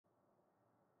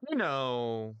You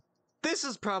know, this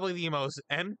is probably the most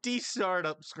empty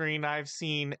startup screen I've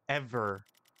seen ever.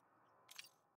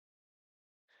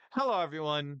 Hello,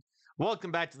 everyone.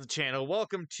 Welcome back to the channel.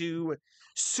 Welcome to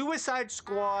Suicide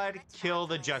Squad Kill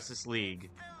the Justice League.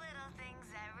 It's the little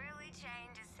things that really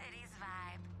change a city's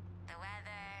vibe. The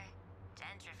weather,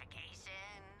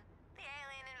 gentrification, the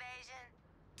alien invasion.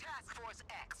 Task Force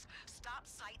X, stop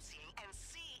sightseeing and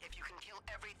see if you can kill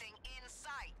everything in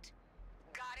sight.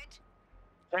 Got it?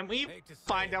 Can we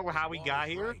find out how we got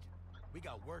here? Right. We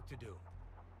got work to do.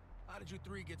 How did you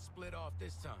three get split off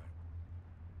this time?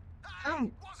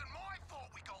 It wasn't my fault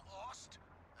we got lost.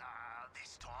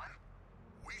 This time.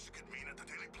 We should convene at the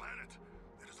Daily Planet.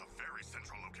 It is a very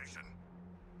central location.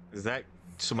 Is that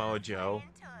Samoa Joe?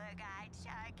 And tour guide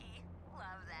Sharky.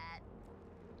 Love that.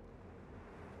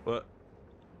 What?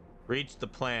 Reach the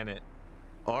planet.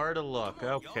 R to look. Come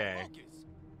on, y'all, Okay. focus.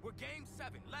 We're game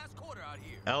 7, last quarter out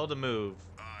here. L to move.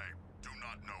 I do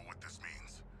not know what this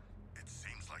means. It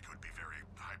seems like it would be very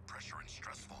high pressure and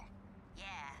stressful. Yeah,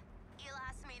 you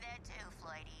lost me there too,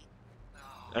 Floydie.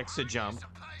 X to jump.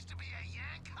 Supposed to be a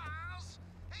yank, Carls?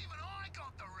 Even I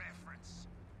got the reference.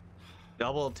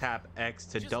 Double tap X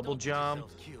to Just double don't get jump.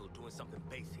 yourselves killed doing something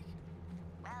basic.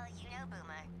 Well, you know,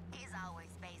 Boomer, he's always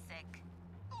basic.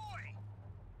 Oi!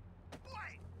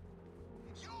 Wait!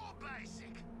 You're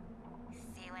basic.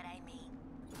 See what I mean?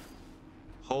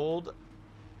 Hold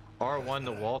R1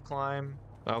 to wall climb.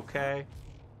 Okay.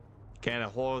 Can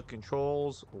hold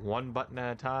controls one button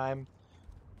at a time.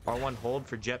 R1 hold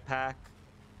for jetpack.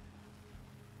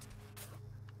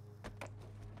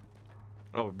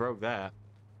 Oh, we broke that.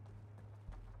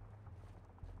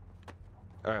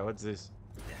 Alright, what's this?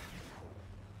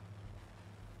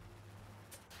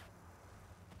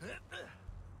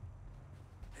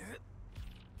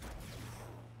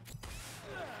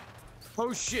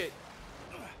 Oh shit!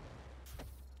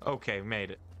 Okay,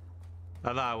 made it. I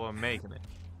thought I wasn't making it.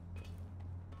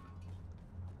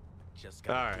 Just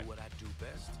gotta Alright. do what I do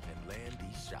best and land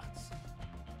these shots.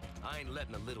 I ain't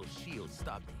letting a little shield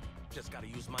stop me. Just gotta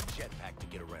use my jetpack to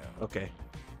get around. Okay.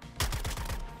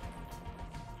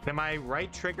 Can my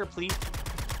right trigger please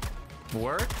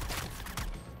work?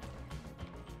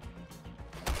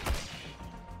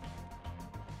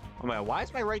 Oh my, why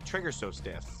is my right trigger so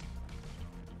stiff?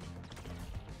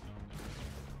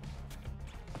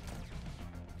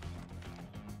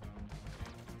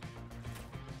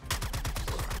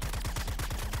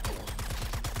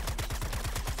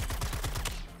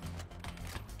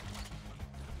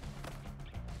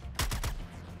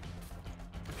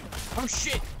 Oh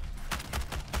shit!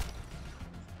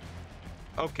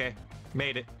 Okay,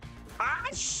 made it. Ah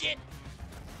shit!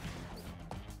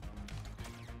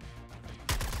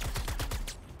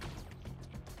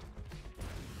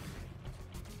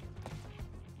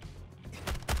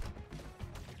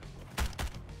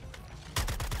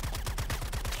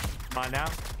 Come on now.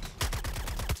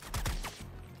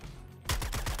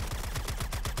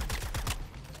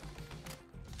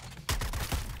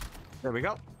 There we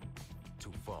go.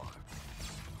 Too far.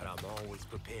 But I'm always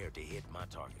prepared to hit my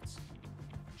targets.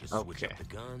 Just switch Okay. up the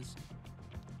guns.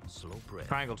 Slow press.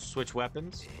 Triangle to switch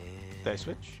weapons. Did I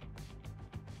switch?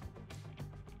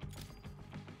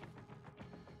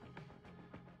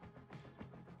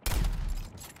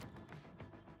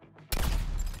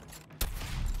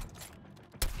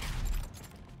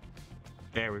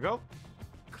 There we go.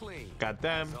 Clean. Got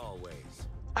them. As always.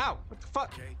 Ow! What the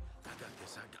fuck? Okay, I got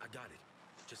this. I got it.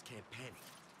 Just can't panic.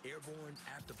 Airborne,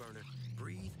 afterburner,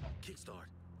 breathe, kickstart.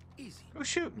 Easy. Who's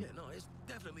shooting? Yeah, no, it's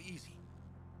definitely easy.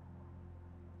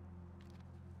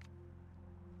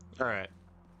 All right.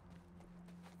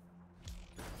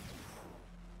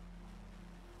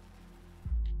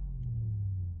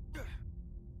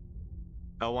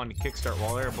 L1 to kickstart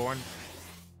while airborne.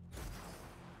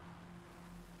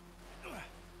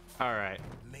 All right.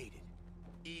 Made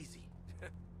it. Easy.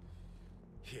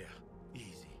 Yeah,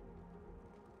 easy.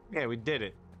 Yeah, we did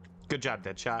it. Good job,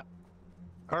 Deadshot.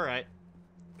 All right.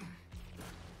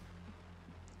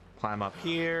 Climb up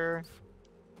here.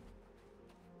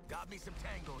 Got me some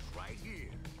tangos right here.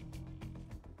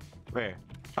 Where?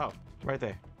 Oh, right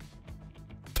there.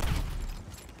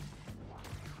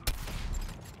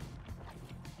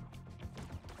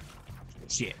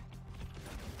 Shit.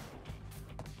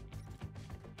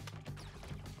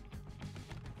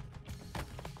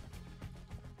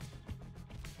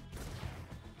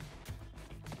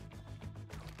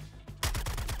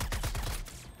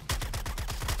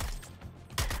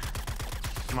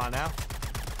 Come on now.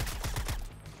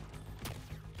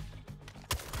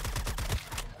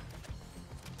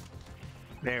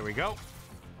 There we go.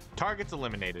 Targets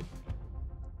eliminated.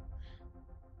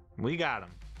 We got him.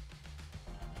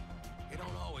 It don't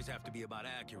always have to be about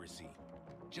accuracy.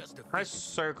 Just Press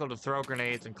efficiency. circle to throw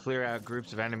grenades and clear out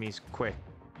groups of enemies quick.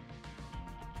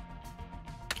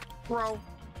 Throw.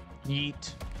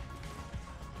 Yeet.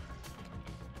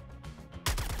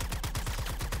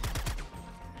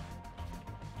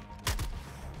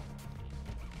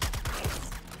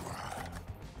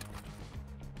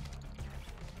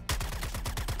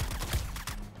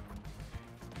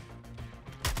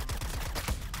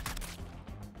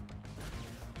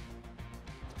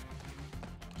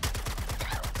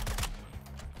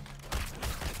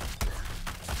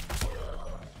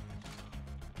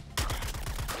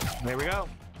 There we go.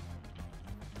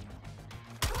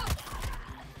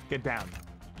 Get down.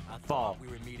 I Fall. thought we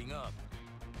were meeting up.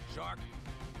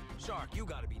 Shark, you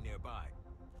gotta be nearby.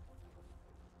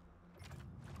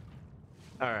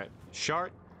 All right,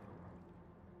 Shark.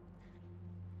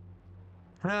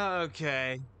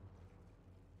 Okay.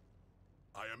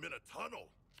 I am in a tunnel.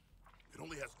 It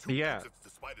only has 2 Yeah. exits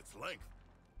despite its length,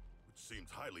 which seems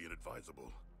highly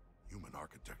inadvisable. Human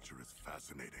architecture is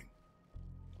fascinating.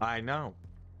 I know.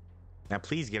 Now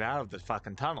please get out of the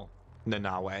fucking tunnel,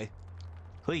 Nanawe.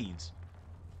 Please.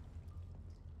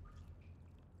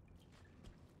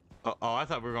 Oh, I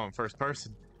thought we were going first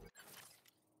person.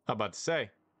 How about to say?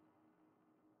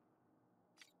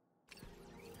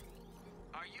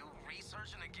 Are you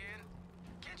researching again?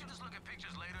 Can't you just look at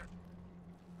pictures later?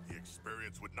 The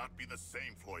experience would not be the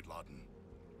same, Floyd Lawton.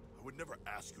 I would never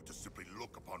ask you to simply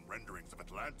look upon renderings of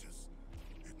Atlantis.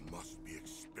 It must be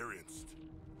experienced.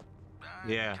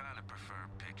 Yeah. I kind of prefer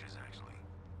pictures, actually.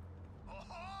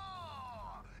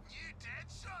 Oh, new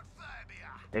Deadshot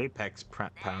phobia. Apex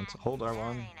pounce. Hold R1.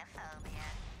 Xenophobia.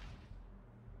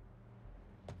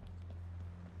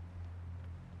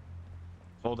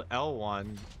 Hold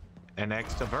L1 and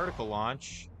X to vertical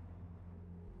launch.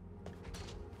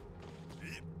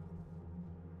 Yep.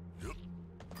 Yep.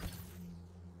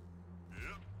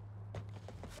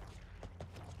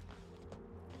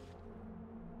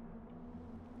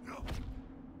 Yep.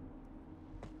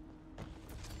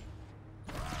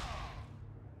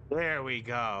 There we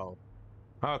go.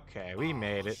 Okay, we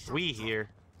made it. Sure We drop. here.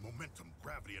 Momentum,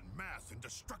 gravity, and mass in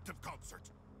destructive concert.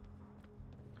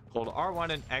 Hold R1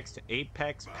 and X to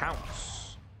apex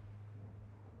pounce.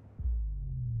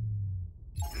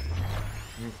 If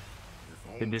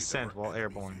The only descent there were while enemies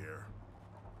airborne. here.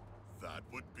 That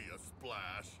would be a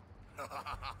splash. Who's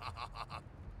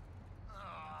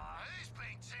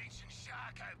been teaching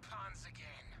Sharko puns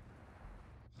again?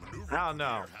 Maneuvering I don't through the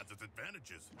know. air has its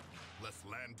advantages. Less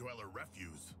land dweller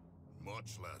refuse.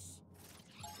 Much less.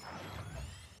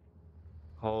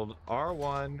 Hold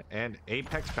R1 and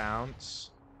apex bounce.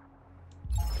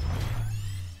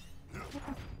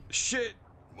 Shit.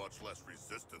 Much less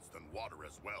resistance than water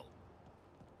as well.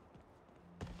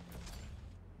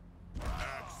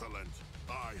 Excellent.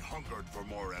 I hungered for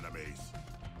more enemies.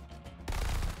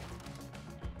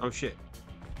 Oh shit.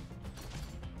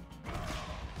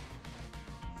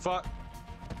 Fuck.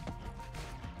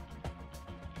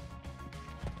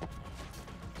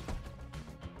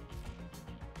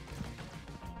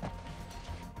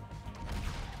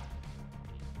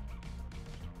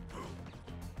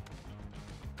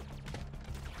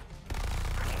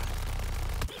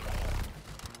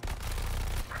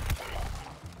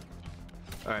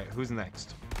 All right, who's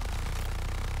next?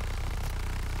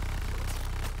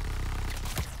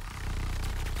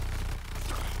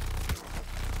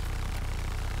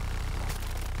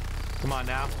 Come on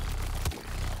now.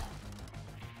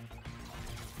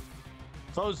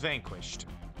 Foes vanquished.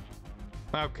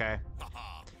 Okay.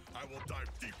 Haha. I will dive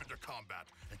deep into combat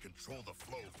and control the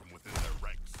flow from within their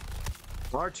ranks.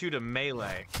 R2 to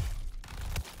melee.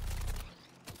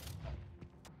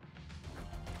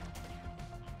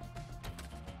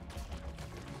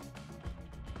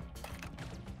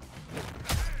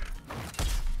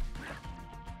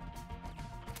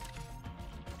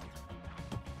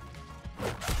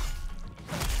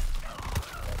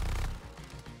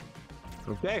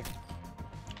 Okay.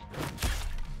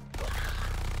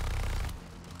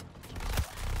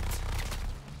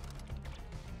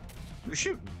 You're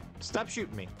shooting. Stop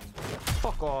shooting me.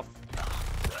 Fuck off.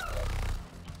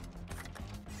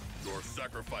 Your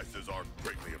sacrifices are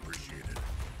greatly appreciated.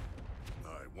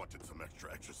 I wanted some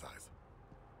extra exercise.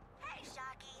 Hey,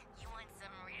 Shocky, you want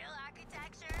some real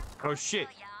architecture? Oh shit.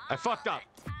 Show ya I fucked all up.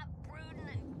 the top brooding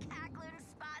and cackling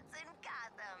spots in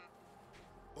Gotham.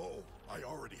 Oh, I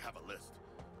already have a list,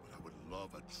 but I would love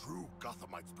a true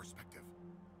Gothamite's perspective.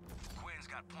 Quinn's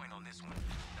got point on this one.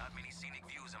 Not many scenic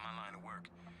views in my line of work.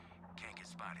 Can't get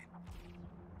spotted.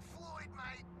 Floyd,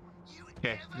 mate, you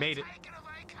Okay, ever made it. taken a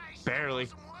vacation Barely.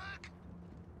 that wasn't work?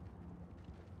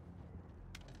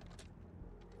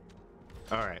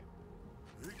 All right.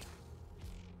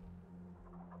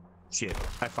 Shit,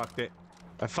 I fucked it.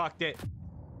 I fucked it.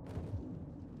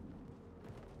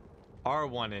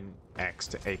 R1 and X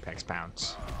to apex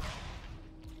bounce.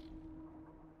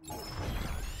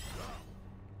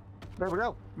 There we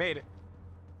go. Made it.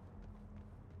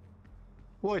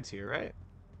 Floyd's here, right?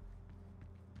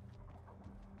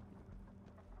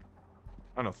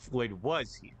 I don't know if Floyd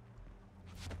was here.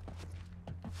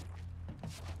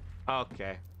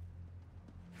 Okay.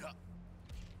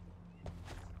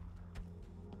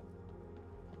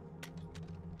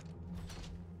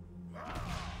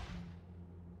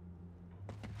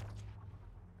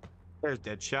 There's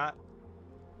Deadshot.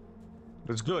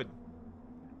 That's good.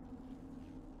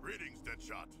 Greetings,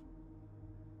 Deadshot.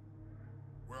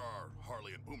 Where are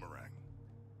Harley and Boomerang?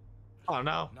 Oh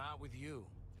no. Not with you.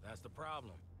 That's the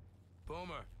problem.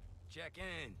 Boomer, check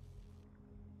in.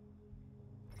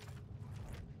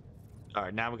 All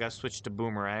right, now we gotta switch to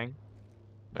Boomerang.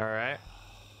 All right.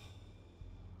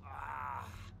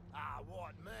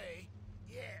 What, me?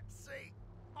 Yeah, see,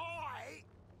 I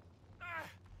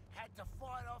had to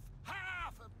fight off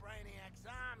half of Brainiac's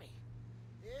army.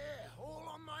 Yeah, all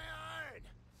on my own.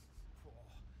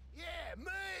 Yeah,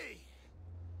 me!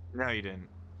 No, you didn't.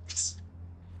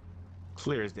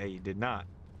 Clear as day, you did not.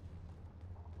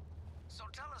 So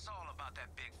tell us all about that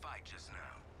big fight just now.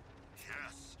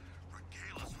 Yes,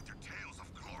 regale us with your tales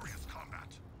of glorious combat.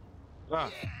 Oh,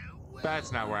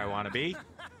 that's not where I want to be.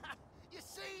 You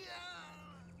see,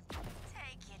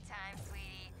 Take your time,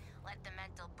 sweetie. Let the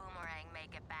mental boomerang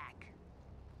make it back.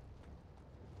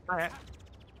 All right.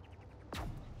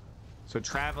 So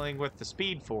traveling with the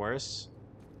Speed Force.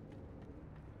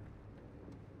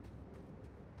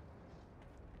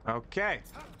 Okay.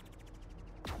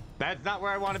 That's not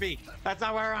where I want to be. That's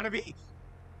not where I want to be.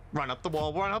 Run up the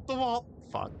wall. Run up the wall.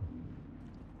 Fuck.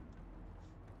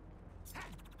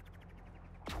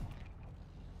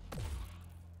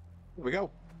 Here we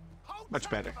go. Much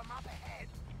better. Up ahead.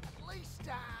 At least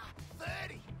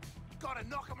 30. Gotta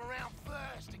knock them around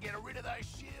first to get rid of those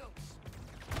shields.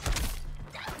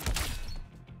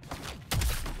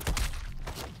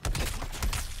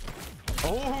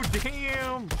 Oh,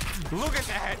 damn. Look at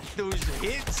that. Those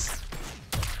hits.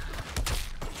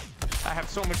 I have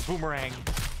so much boomerang.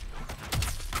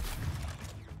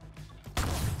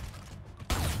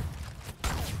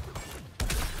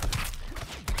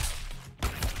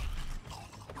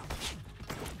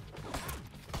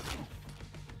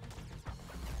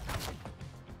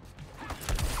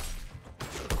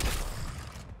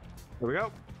 Here we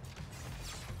go.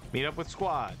 Meet up with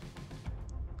squad.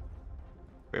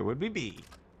 Where would we be?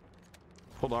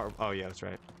 Hold on. Oh, yeah, that's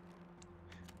right.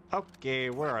 Okay,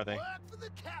 where are they? Work for the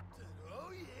captain. Oh,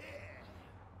 yeah.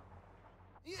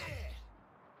 Yeah.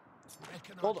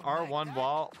 Reckon I Hold can make R1 that.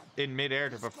 while in midair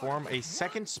to Just gotta perform a put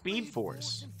second one speed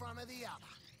force. in front of the other.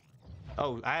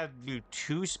 Oh, I have to do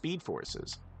 2 speed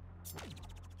forces.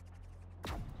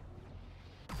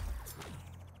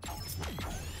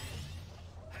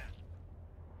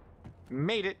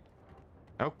 Made it.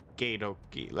 Okay,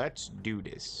 dokie. Let's do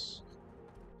this.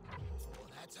 Oh,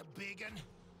 that's a big one.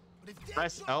 But if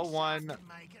Press Deadshot L1 can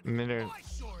make it, minute. I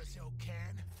sure as hell can.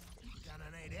 Gonna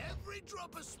need every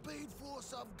drop of speed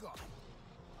force I've got.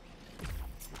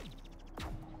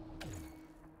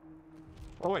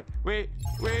 Oh, wait.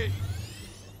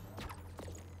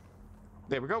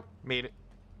 There we go. Made it.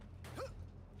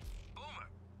 Boomer,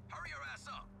 hurry your ass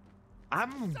up.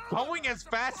 I'm going as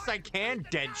fast as I can,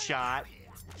 Deadshot.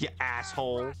 You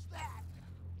asshole. Rush that.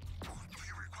 Do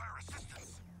you require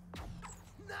assistance?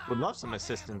 No, Would love some I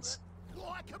assistance. handle it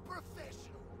like a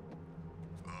professional.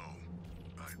 Oh,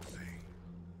 I see.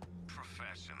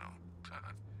 Professional.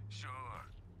 Sure.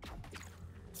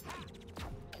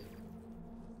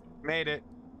 Made it.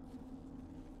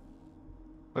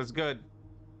 Was good.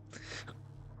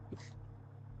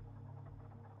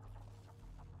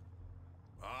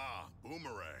 Ah,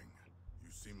 Boomerang.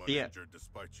 You seem Yeah. uninjured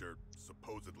despite your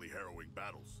supposedly harrowing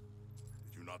battles.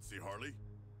 Did you not see Harley?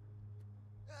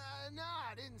 No,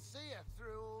 I didn't see her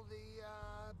through all the,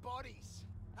 bodies.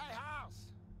 Hey,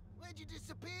 House, where'd you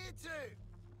disappear to?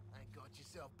 Ain't got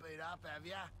yourself beat up, have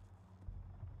ya?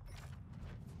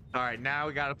 All right, now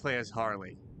we gotta play as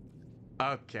Harley.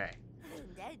 Okay.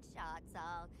 Deadshot's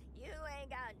all. You ain't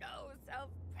got no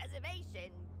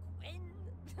self-preservation, Quinn.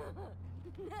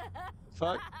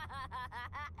 Fuck.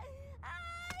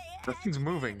 I The thing's had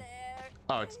moving. there.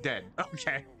 Oh, it's dead.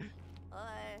 Okay. Or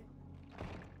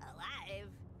alive.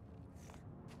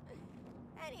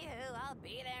 Anywho, I'll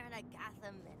be there in a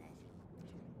Gotham minute.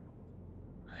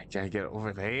 I gotta get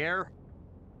over there.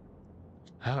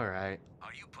 All right.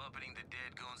 Are you puppeting the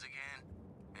dead goons again?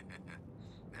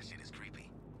 That shit is creepy.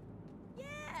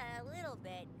 Yeah, a little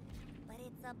bit. But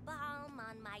it's a balm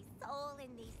on my soul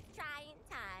in these trying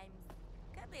times.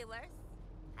 Could be worse.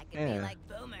 I could be Yeah. like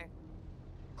Boomer.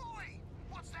 Oi!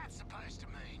 What's that supposed to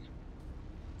mean?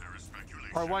 There is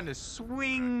speculation. R1 to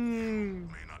swing.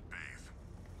 May not bathe,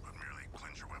 but merely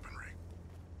cleanse your weaponry.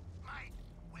 Mate,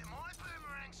 where my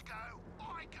boomerangs go,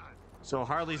 I go. So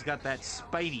Harley's got that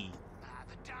Spidey.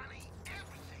 The dunny,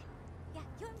 everything. Yeah,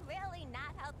 you're really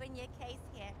not helping your case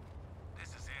here. This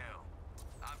is hell.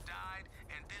 I've died,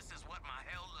 and this is what my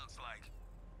hell looks like.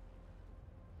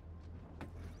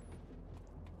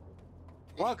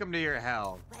 Welcome to your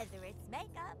hell. Whether it's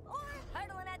makeup or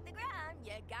hurtling at the ground,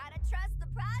 you gotta trust the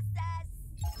process.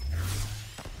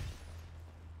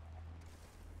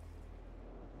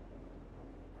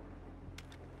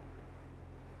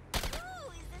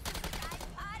 Ooh, is this a surprise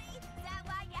party? Is that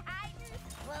why you're hiding?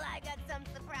 Well, I got some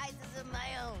surprises of my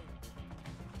own.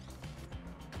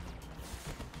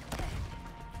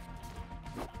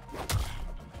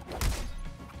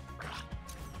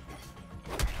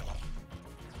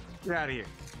 Get out of here.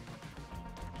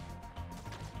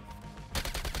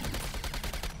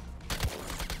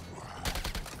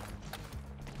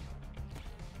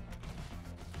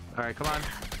 All right, come on.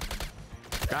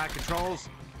 Got controls.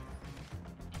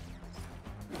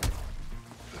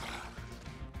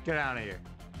 Get out of here.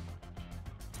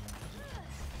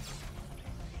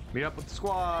 Meet up with the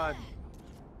squad.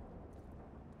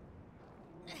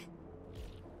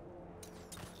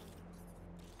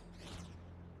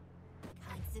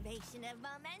 Conservation of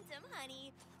momentum,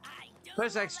 honey. I don't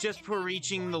Press wanna X just let for you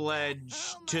reaching the forget. ledge.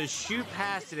 Oh To my shoot God,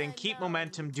 past this it and is keep unknown.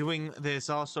 momentum. Doing this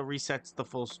also resets the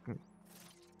full screen.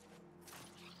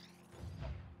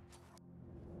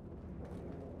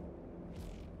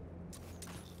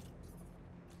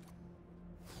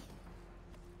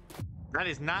 That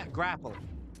is not grapple.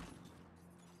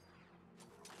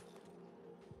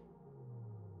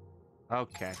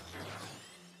 Okay.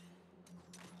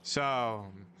 So.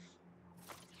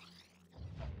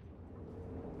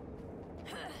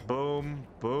 Boom,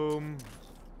 boom.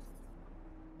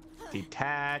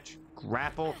 Detach,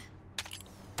 grapple.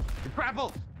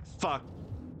 Grapple! Fuck.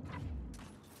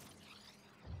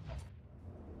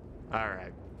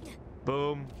 Alright.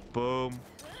 Boom, boom.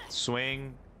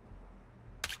 Swing.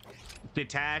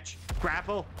 Detach,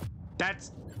 grapple.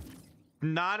 That's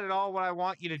not at all what I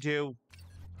want you to do.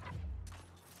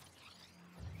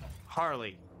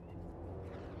 Harley.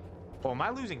 Oh, am I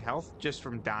losing health just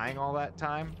from dying all that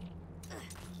time?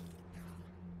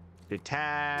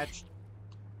 Detach.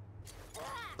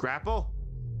 Grapple.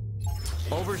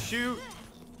 Overshoot.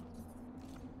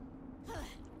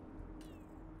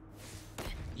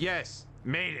 Yes,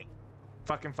 made it.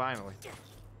 Fucking finally.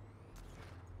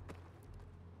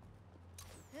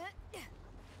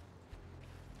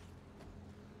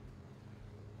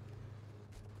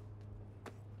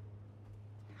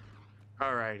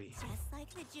 Alrighty. Just like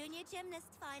the junior gymnast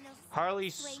finals.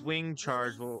 Harley's swing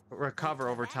charge will recover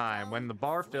over time. When the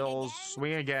bar fills,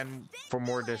 swing again for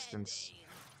more distance.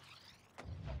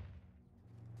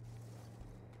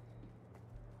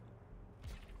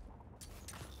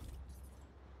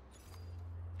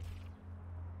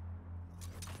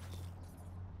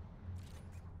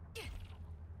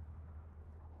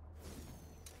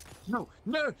 No,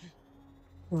 no!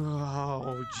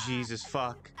 Oh, Jesus,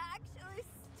 fuck. Actually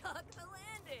stuck the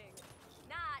landing.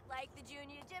 Not like the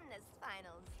junior gymnast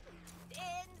finals.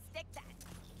 Didn't stick that.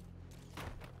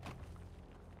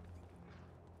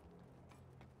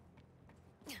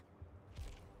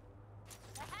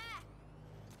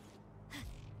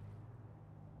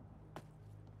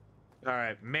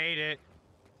 Alright, made it.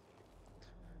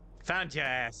 Found your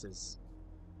asses.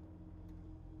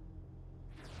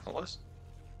 Almost.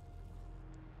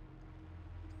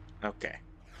 Okay.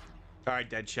 Alright,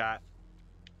 Deadshot.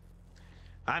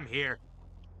 I'm here.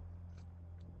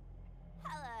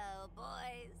 Hello,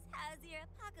 boys. How's your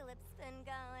apocalypse been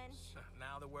going?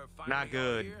 Now that we're finally Not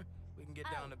good. all here, we can get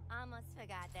Oh, down to almost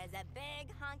forgot. There's a big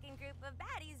honking group of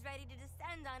baddies ready to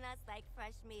descend on us like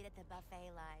fresh meat at the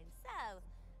buffet line. So,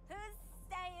 who's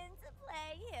staying to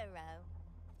play hero?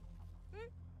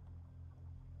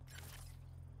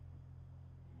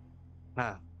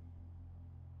 Ah.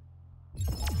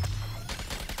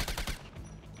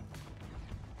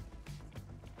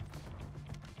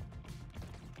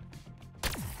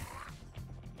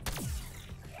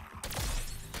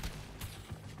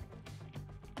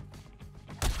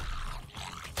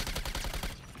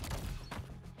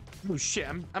 Oh shit,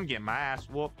 I'm getting my ass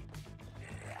whooped.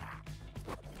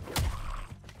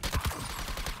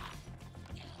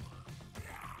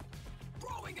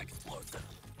 throwing explosive.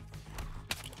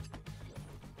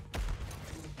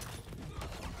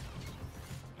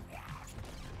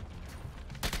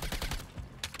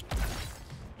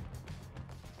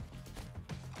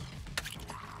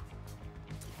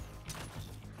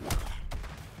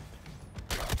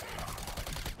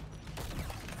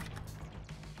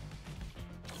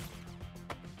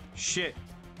 Shit.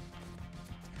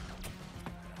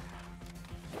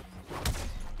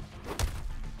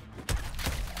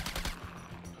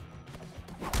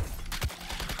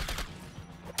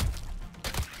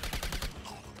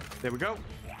 There we go.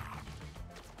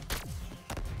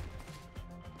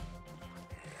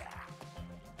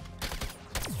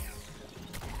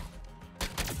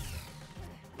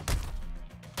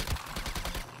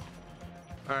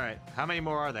 All right, how many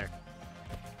more are there?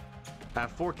 I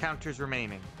have 4 counters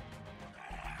remaining.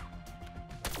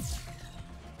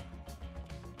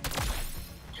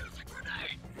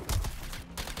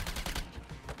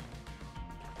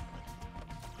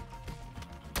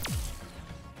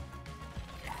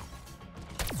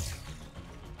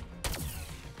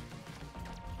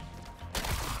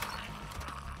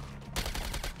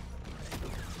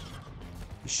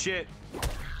 Shit.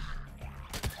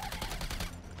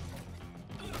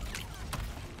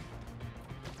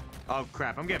 Oh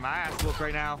crap, I'm getting my ass whooped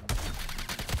right now.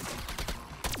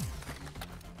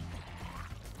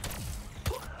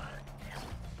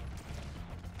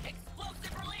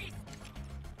 Explosive release!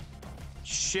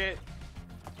 Shit.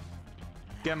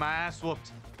 Get my ass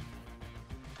whooped.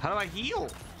 How do I heal?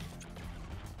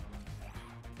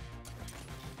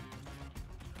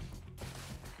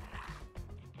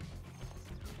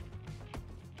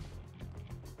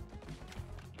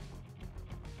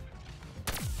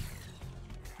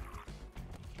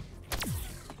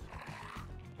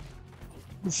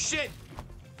 Shit!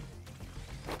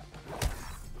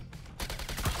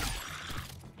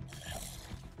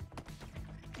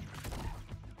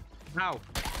 Ow.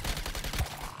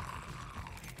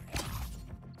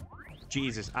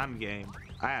 Jesus, I'm game.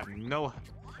 I have no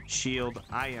shield.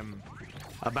 I am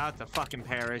about to fucking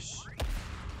perish.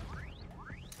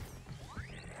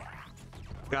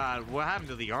 God, what happened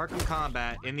to the Arkham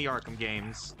combat in the Arkham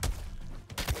games?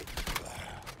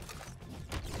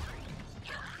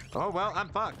 Oh, well, I'm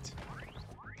fucked.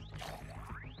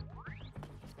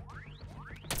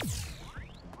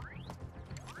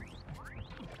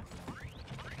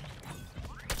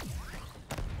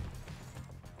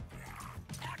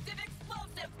 Active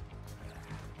explosive!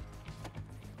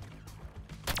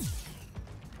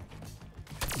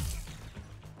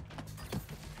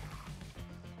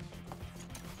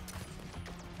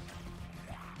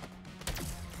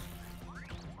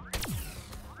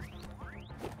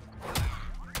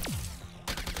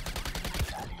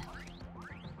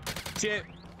 Shit.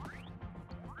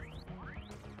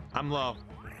 I'm low.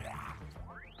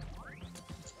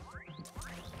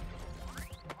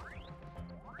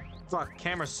 Fuck,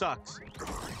 camera sucks.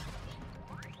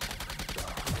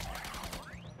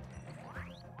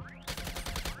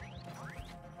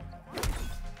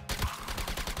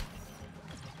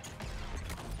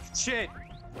 Shit.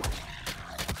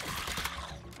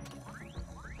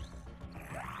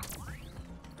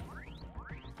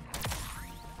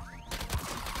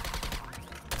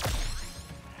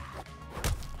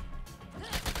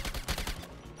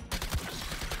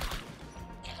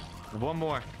 One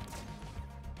more.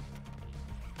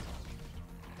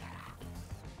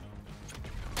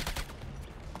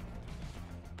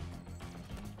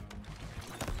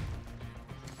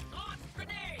 Launch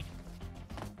grenade!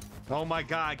 Oh my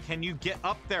god, can you get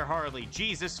up there, Harley?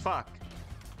 Jesus fuck.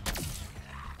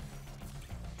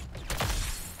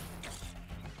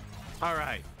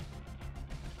 Alright.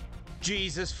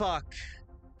 Jesus fuck.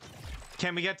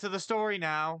 Can we get to the story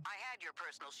now? I had your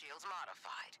personal shields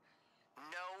modified.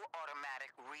 No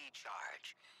automatic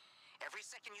recharge. Every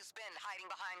second you spend hiding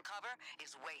behind cover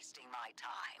is wasting my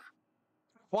time.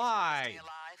 Why? Stay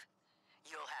alive,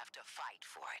 you'll have to fight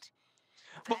for it.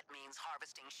 But- That means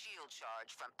harvesting shield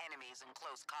charge from enemies in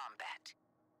close combat.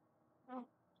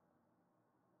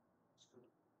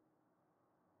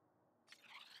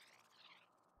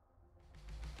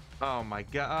 Oh my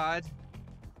god.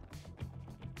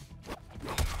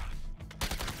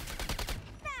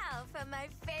 Now for my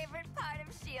favorite part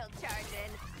of shield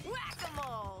charging,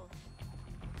 whack-a-mole.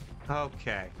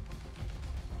 Okay.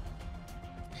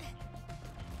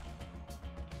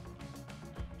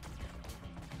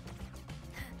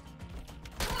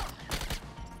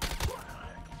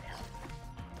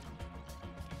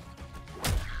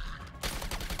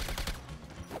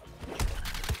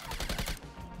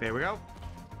 There we go.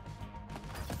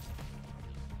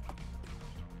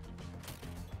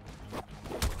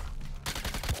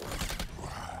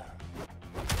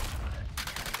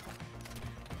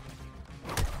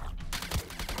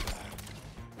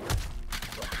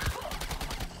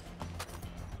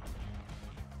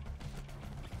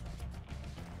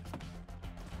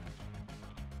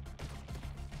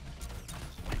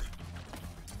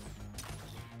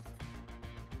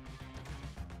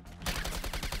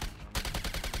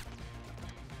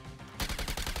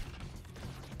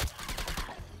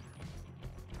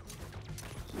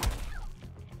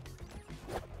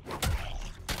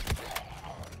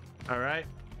 All right.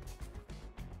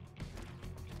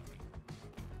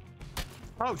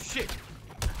 Oh shit!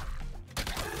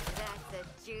 That's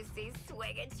a juicy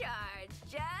swig of charge.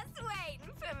 Just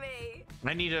waiting for me.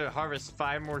 I need to harvest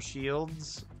 5 more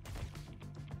shields.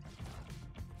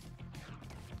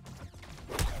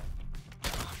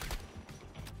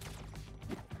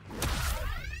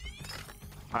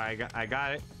 I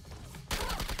got it.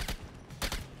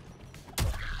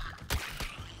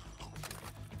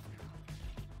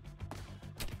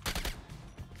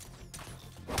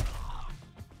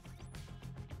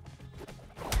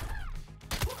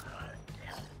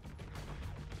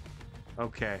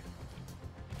 Okay.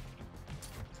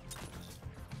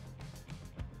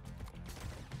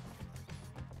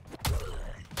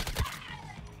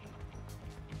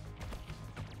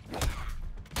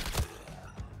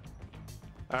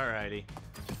 Alrighty.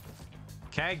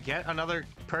 Can I get another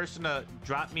person to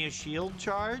drop me a shield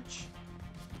charge?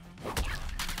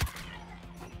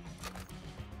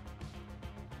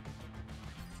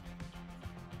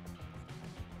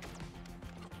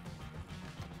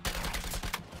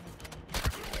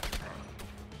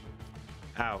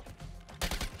 Ow.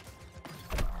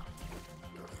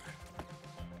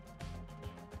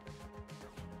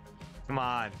 Come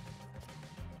on.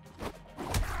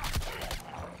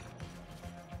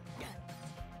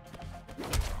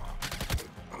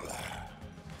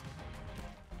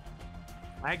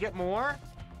 I get more?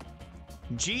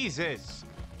 Jesus.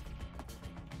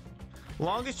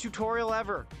 Longest tutorial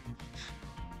ever.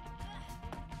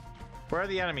 Where are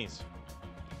the enemies?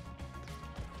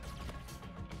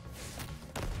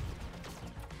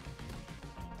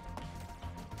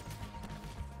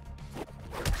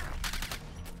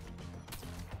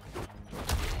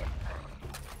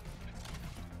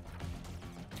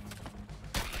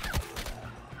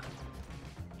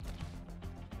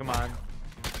 Come on.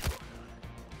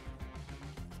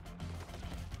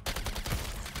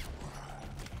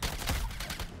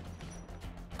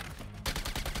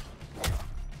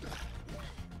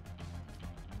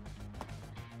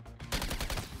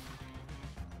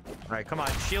 All right, come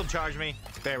on, shield charge me.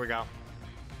 There we go.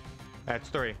 That's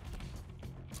 3.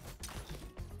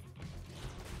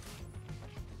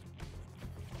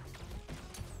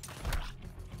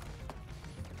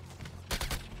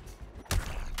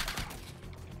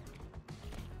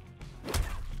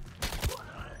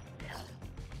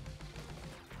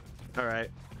 All right.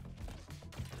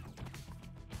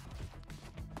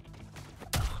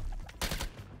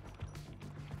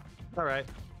 All right.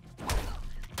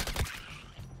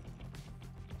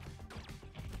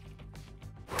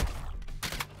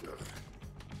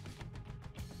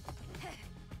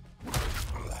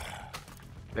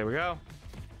 There we go.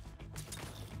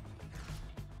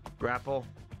 Grapple.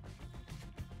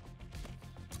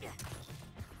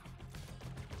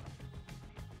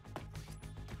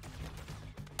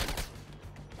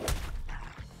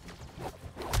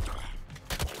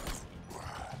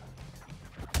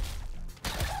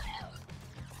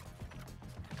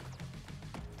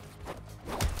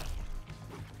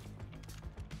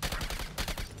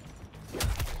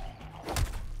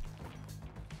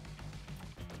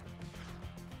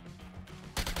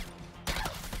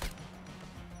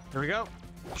 There we go.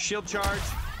 Shield charge.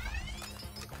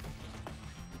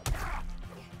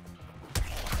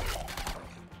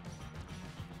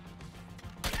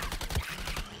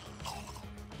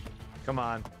 Come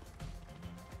on.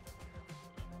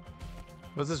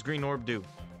 What does this green orb do?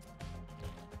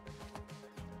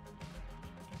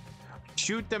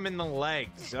 Shoot them in the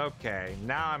legs. Okay,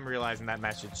 now I'm realizing that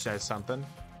message says something.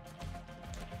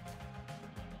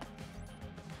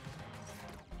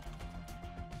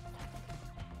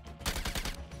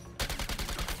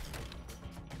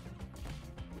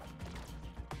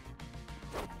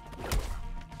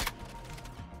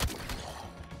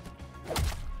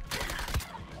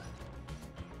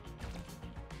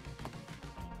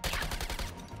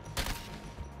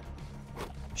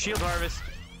 Shield harvest.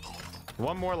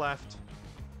 1 more left.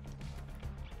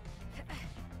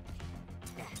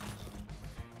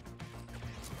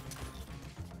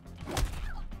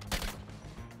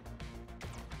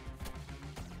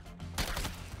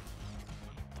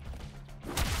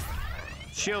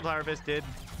 Shield harvested.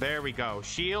 There we go.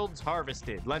 Shields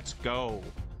harvested. Let's go.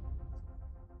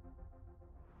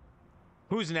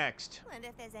 Who's next? Wonder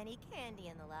if there's any candy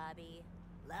in the lobby.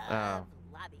 Love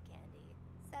lobby candy.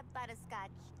 Except butterscotch.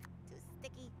 Too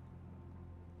sticky.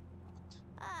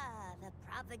 Ah, the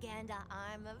propaganda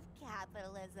arm of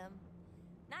capitalism.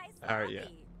 Nice lobby. Yeah.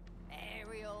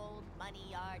 Very old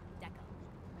money art deco.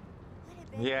 Would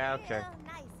have been Yeah, real okay.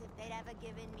 nice if they'd ever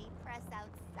given me press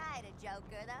outside of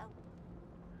Joker,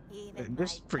 though. Even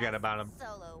Just my forget best about him.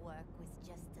 solo work was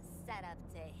just a setup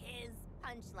to his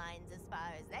punchlines as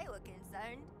far as they were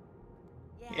concerned.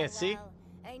 Yeah, Yeah, see? well,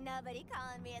 ain't nobody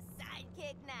calling me a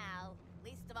sidekick now.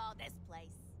 Least of all this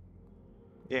place.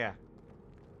 Yeah.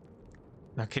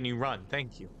 Now, can you run?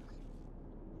 Thank you.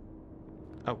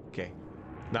 Okay.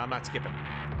 No, I'm not skipping.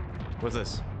 What's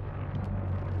this?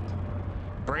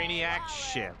 Brainiac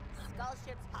ship. Skull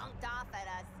ship's honked off at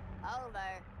us. Over.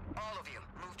 All of you,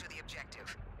 move to the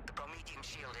objective. The Promethean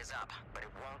shield is up, but it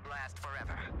won't last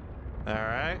forever. All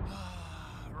right.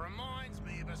 Reminds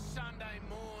me of a Sunday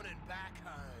morning back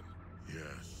home.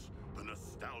 Yes, the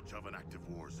nostalgia of an active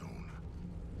war zone.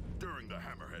 During the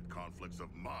Hammerhead conflicts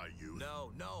of my youth.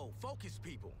 No, focus,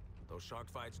 people. Those shark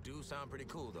fights do sound pretty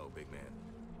cool, though, big man.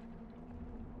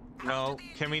 No,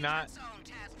 can we not? Zone,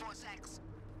 Task Force X.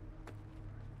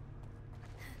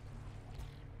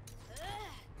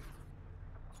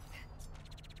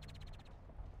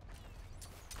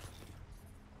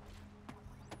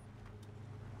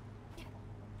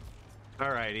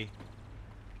 Alrighty.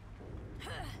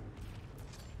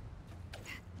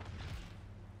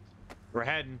 We're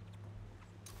heading.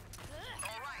 All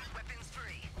right, weapons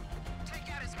free.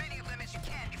 Take out as many of them as you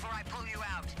can before I pull you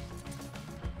out.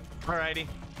 Alrighty.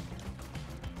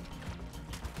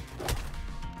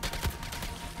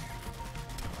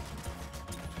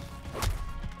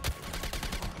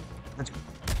 Let's go.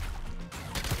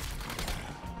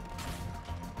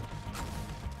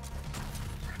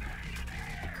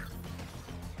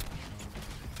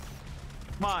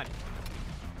 Come on.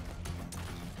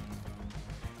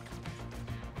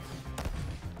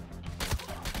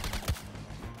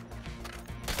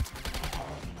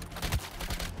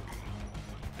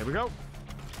 There we go.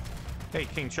 Hey,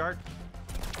 King Shark.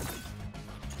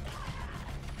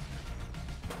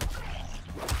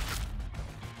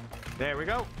 There we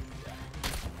go.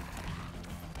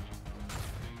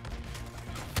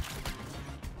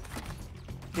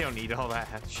 You don't need all that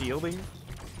shielding.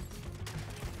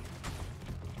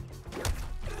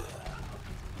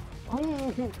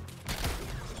 Oh,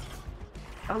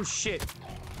 oh shit.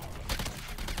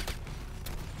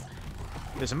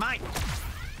 There's a mine.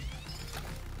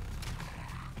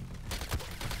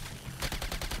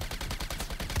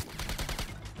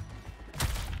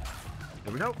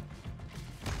 There we go.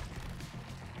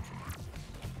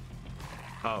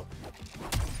 Oh.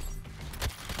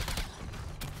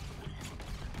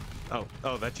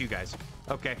 Oh, that's you guys.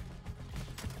 Okay.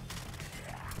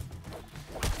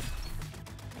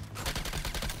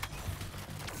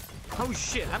 Oh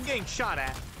shit, I'm getting shot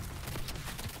at.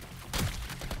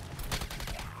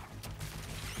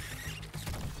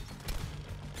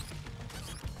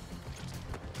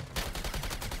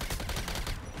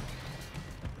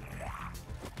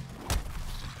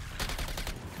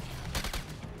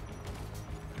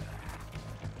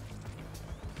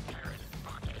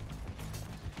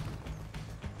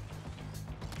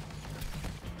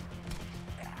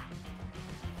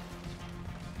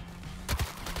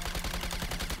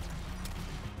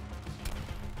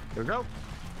 Here we go.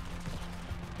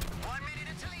 1 minute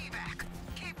until evac.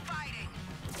 Keep fighting.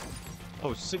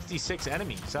 Oh, 66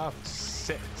 enemies. Oh,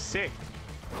 sick. Sick.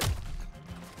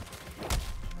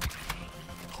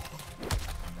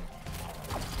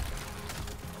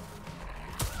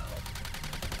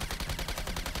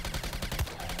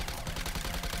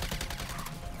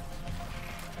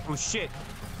 Oh, shit.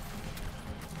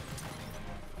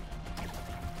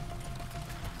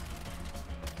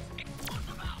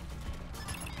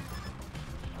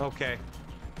 Okay.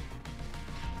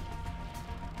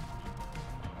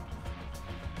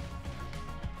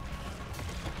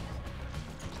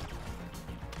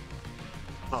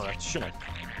 Oh, that's shit.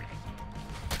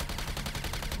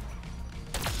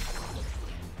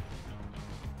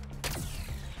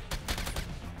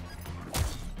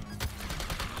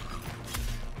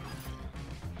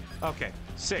 Okay.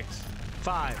 6,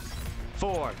 5,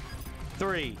 4,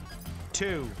 3,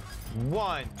 2,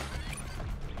 1.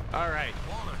 All right.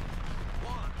 Waller,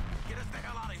 get us the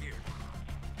hell out of here.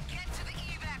 Get to the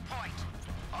evac point.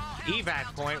 All hell's Evac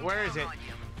about to point? come Where down is it? on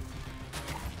you.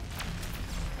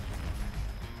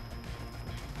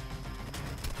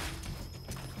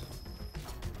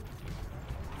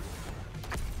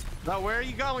 Oh, where are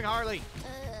you going, Harley?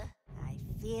 I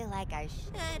feel like I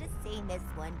should have seen this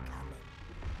one coming.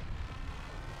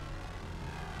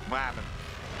 What happened?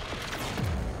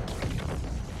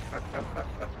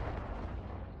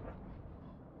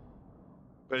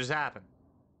 What just happened?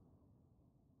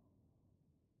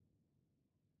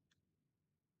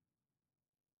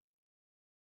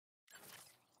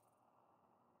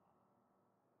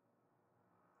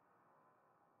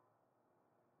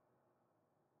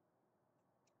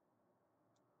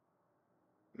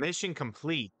 Mission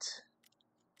complete.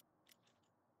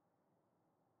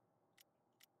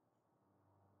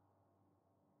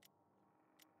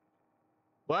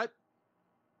 What?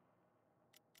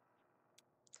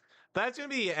 That's going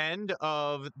to be the end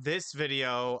of this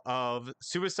video of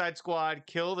Suicide Squad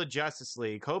Kill the Justice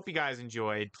League. Hope you guys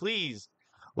enjoyed. Please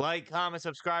like, comment,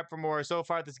 subscribe for more. So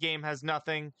far, this game has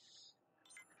nothing.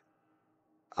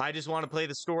 I just want to play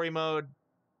the story mode.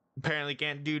 Apparently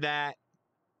can't do that.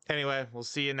 Anyway, we'll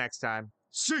see you next time.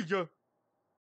 See ya!